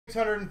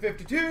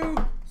652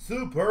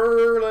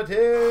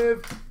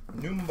 Superlative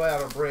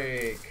Battle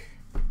Break.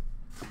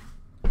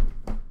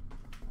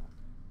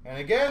 And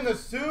again, the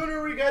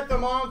sooner we get the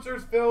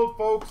monsters filled,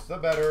 folks, the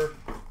better.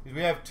 Because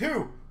we have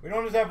two. We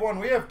don't just have one,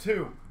 we have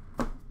two.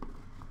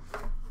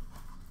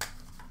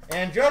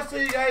 And just so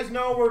you guys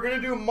know, we're going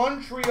to do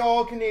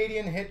Montreal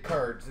Canadian hit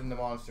cards in the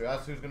monster.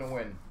 That's who's going to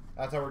win.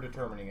 That's how we're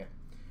determining it.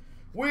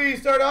 We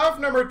start off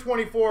number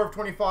 24 of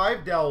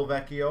 25, Del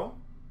Vecchio.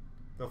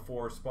 The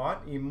 4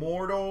 spot.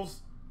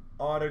 Immortals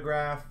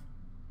autograph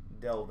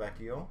Del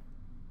Vecchio.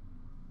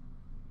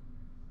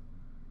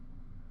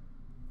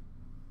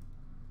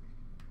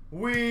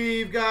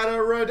 We've got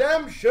a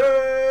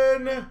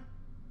redemption,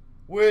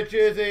 which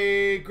is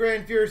a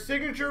Grand Fear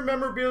signature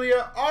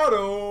memorabilia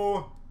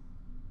auto.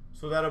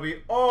 So that'll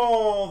be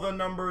all the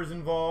numbers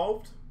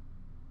involved.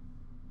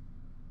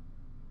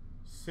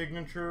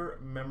 Signature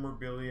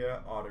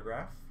memorabilia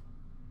autograph.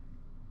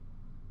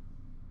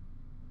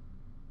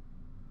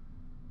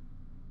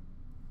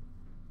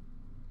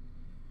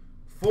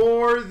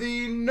 For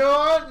the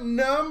not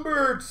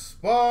numbered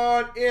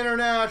spot,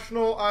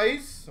 International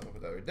Ice, I'll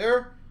put that right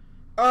there,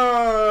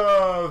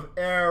 of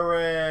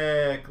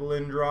Eric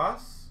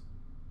Lindros.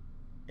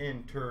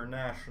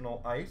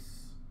 International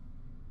Ice,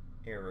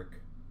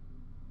 Eric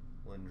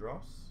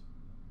Lindros.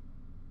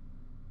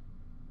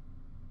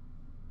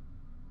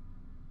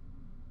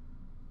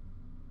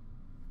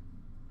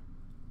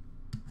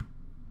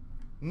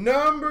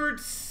 Numbered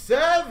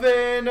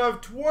 7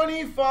 of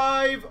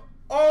 25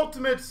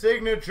 Ultimate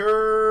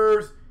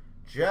Signatures,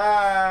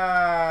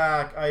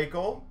 Jack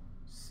Eichel,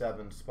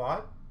 7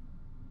 spot.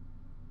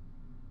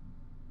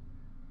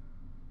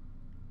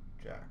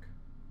 Jack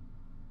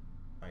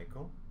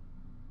Eichel.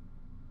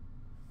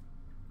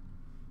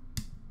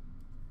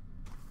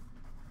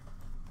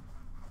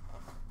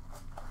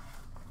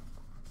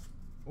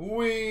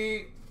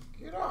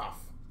 Get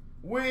off.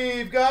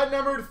 We've got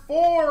numbered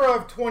 4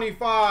 of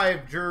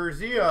 25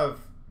 jersey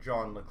of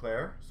John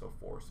LeClair, so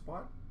 4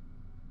 spot.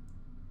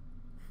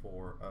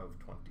 4 of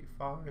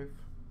 25.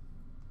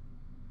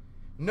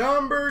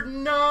 Numbered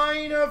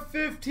 9 of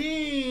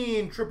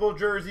 15 triple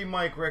jersey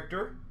Mike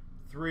Richter,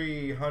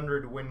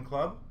 300 win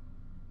club,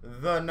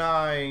 the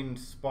 9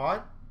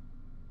 spot.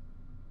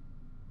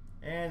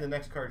 And the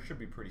next card should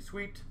be pretty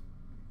sweet.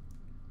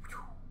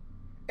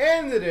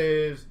 And it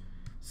is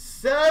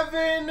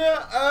 7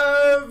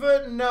 of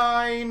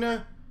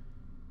 9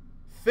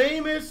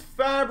 Famous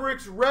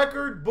Fabrics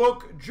record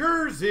book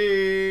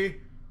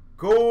jersey,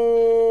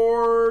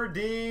 Gordie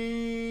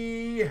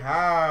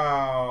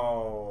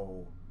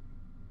Howe.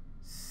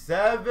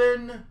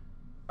 7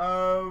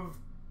 of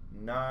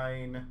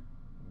 9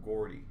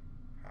 Gordie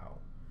Howe.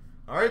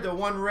 All right, the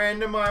one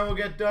random I will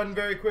get done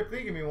very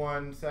quickly. Give me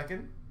 1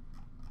 second.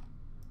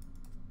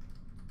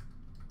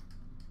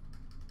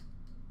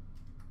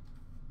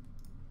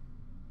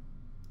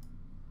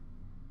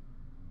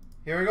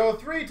 Here we go,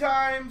 3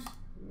 times.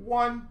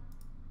 1,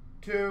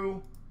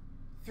 2,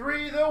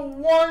 3. The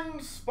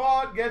 1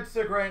 spot gets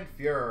a Grand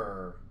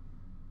Fear.